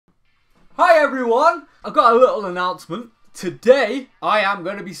Hi everyone! I've got a little announcement. Today, I am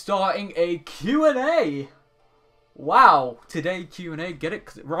going to be starting a Q&A. Wow, today Q&A, get it?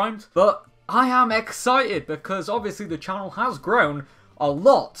 Because it rhymes. But I am excited because obviously the channel has grown a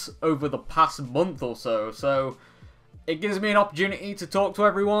lot over the past month or so. So, it gives me an opportunity to talk to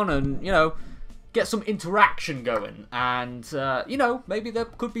everyone and, you know, get some interaction going. And, you know, maybe there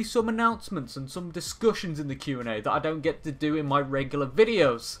could be some announcements and some discussions in the Q&A that I don't get to do in my regular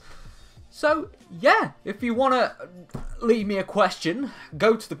videos. So, yeah, if you want to leave me a question,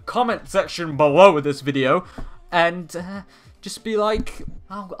 go to the comment section below with this video and just be like,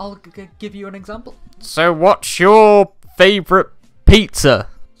 I'll give you an example. So, what's your favourite pizza?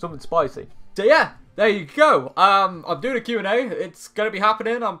 Something spicy. So, yeah, there you go. I'm doing a Q&A. It's going to be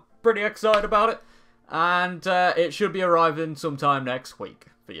happening. I'm pretty excited about it. And it should be arriving sometime next week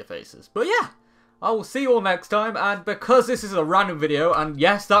for your faces. But, yeah. I will see you all next time, and because this is a random video, and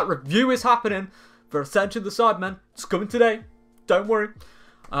yes, that review is happening for Ascension the Cybermen, it's coming today, don't worry,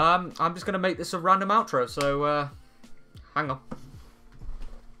 I'm just going to make this a random outro, so, hang on.